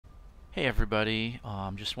Hey everybody,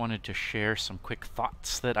 just wanted to share some quick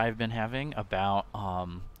thoughts that I've been having about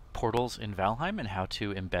portals in Valheim and how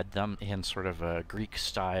to embed them in sort of a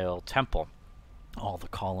Greek-style temple. All the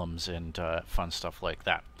columns and fun stuff like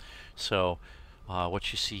that. So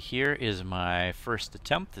what you see here is my first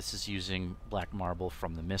attempt. This is using black marble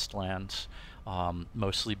from the Mistlands,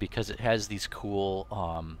 mostly because it has these cool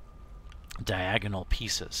diagonal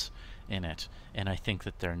pieces in it, and I think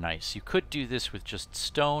that they're nice. You could do this with just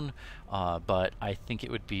stone, but I think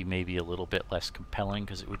it would be maybe a little bit less compelling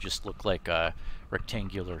because it would just look like a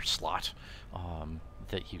rectangular slot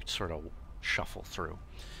that you sort of shuffle through.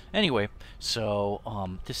 Anyway,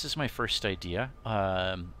 so this is my first idea.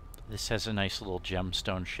 This has a nice little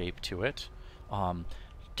gemstone shape to it.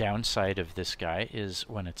 Downside of this guy is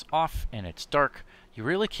when it's off and it's dark, you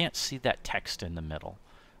really can't see that text in the middle.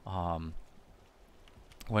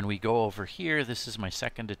 When we go over here, this is my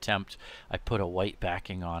second attempt. I put a white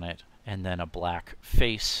backing on it and then a black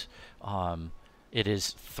face. It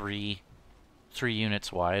is three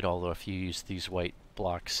units wide, although if you use these white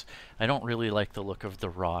blocks, I don't really like the look of the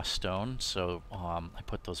raw stone, so I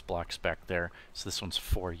put those blocks back there. So this one's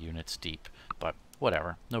 4 units deep, but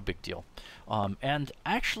whatever, no big deal. And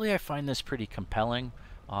actually I find this pretty compelling.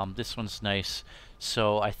 This one's nice,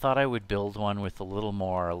 so I thought I would build one with a little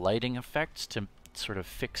more lighting effects to sort of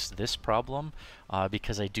fix this problem,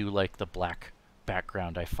 because I do like the black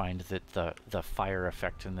background. I find that the fire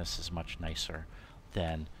effect in this is much nicer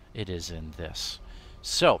than it is in this.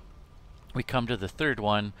 So we come to the third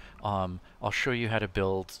one. I'll show you how to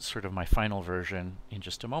build sort of my final version in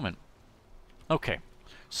just a moment. Okay,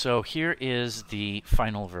 so here is the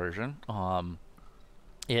final version.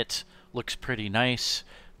 It looks pretty nice.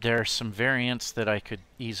 There are some variants that I could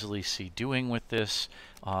easily see doing with this.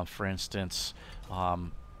 For instance,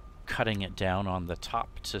 cutting it down on the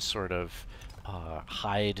top to sort of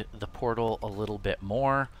hide the portal a little bit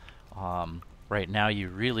more. Right now you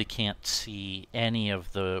really can't see any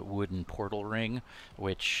of the wooden portal ring,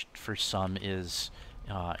 which for some is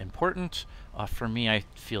important. For me, I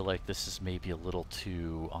feel like this is maybe a little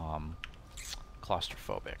too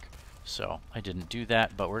claustrophobic. So I didn't do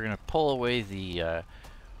that, but we're going to pull away the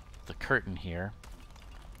curtain here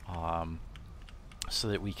so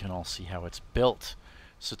that we can all see how it's built.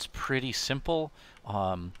 So it's pretty simple.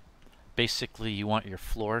 Basically, you want your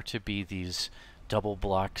floor to be these double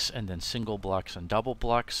blocks and then single blocks and double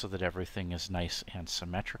blocks so that everything is nice and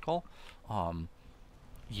symmetrical.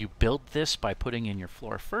 You build this by putting in your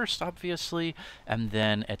floor first, obviously, and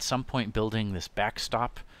then at some point building this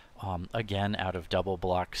backstop, again out of double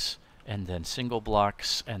blocks and then single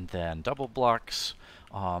blocks and then double blocks.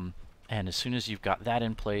 And as soon as you've got that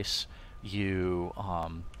in place, you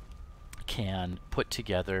can put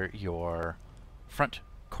together your front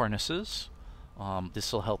cornices.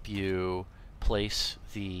 This will help you place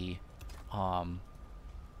the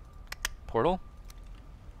portal.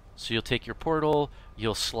 So you'll take your portal,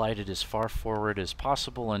 you'll slide it as far forward as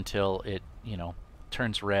possible until it,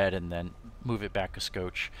 turns red, and then move it back a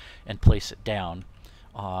scotch and place it down.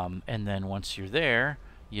 And then once you're there,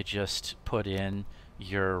 you just put in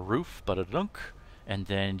your roof, ba-da-dunk, and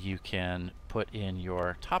then you can put in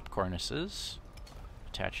your top cornices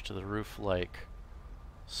attached to the roof like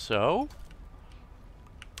so.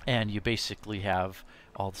 And you basically have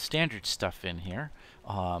all the standard stuff in here.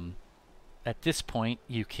 At this point,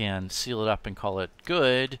 you can seal it up and call it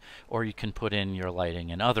good, or you can put in your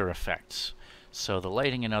lighting and other effects. So the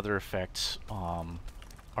lighting and other effects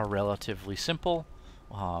are relatively simple.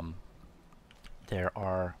 There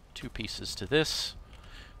are 2 pieces to this.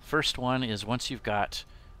 First one is once you've got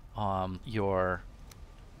your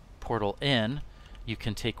portal in, you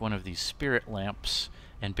can take one of these spirit lamps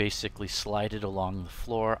and basically slide it along the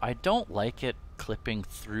floor. I don't like it clipping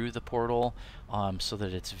through the portal so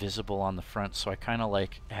that it's visible on the front, so I kind of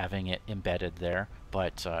like having it embedded there,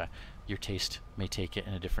 but your taste may take it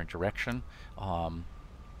in a different direction.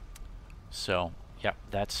 So yeah,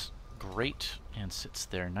 that's great and sits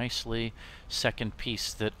there nicely. Second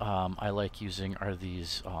piece that I like using are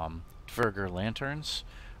these Dverger lanterns,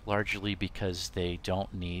 largely because they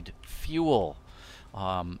don't need fuel.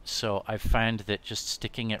 So I find that just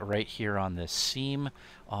sticking it right here on this seam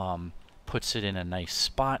puts it in a nice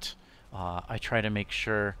spot. I try to make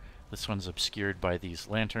sure, this one's obscured by these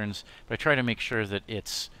lanterns, but I try to make sure that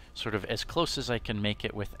it's sort of as close as I can make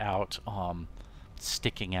it without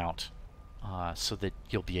sticking out, so that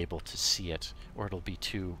you'll be able to see it, or it'll be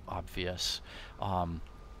too obvious. And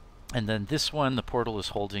then this one, the portal is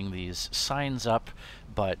holding these signs up,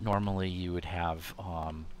 but normally you would have,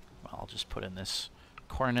 I'll just put in this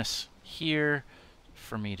cornice here,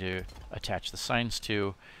 for me to attach the signs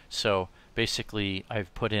to. So basically,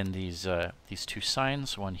 I've put in these two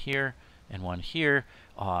signs, one here and one here.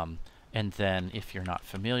 And then if you're not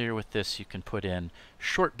familiar with this, you can put in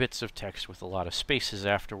short bits of text with a lot of spaces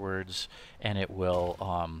afterwards, and it will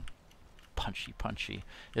punchy.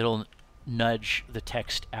 It'll nudge the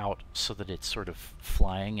text out so that it's sort of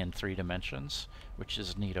flying in 3 dimensions, which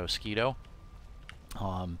is neato skeeto.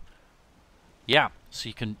 Yeah, so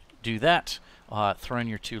you can do that. Throw in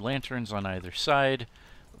your 2 lanterns on either side,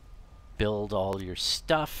 build all your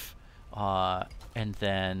stuff, and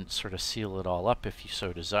then sort of seal it all up if you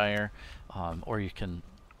so desire. Or you can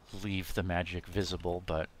leave the magic visible,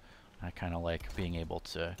 but I kind of like being able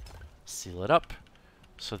to seal it up.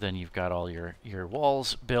 So then you've got all your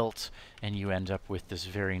walls built, and you end up with this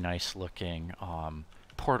very nice looking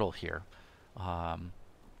portal here.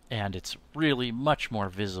 And it's really much more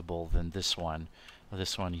visible than this one.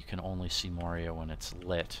 This one you can only see Moria when it's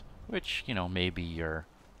lit, which, you know, may be your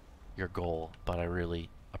goal, but I really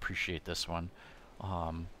appreciate this one.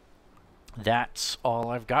 That's all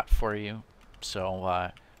I've got for you.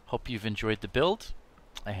 So hope you've enjoyed the build,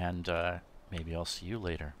 and maybe I'll see you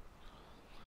later.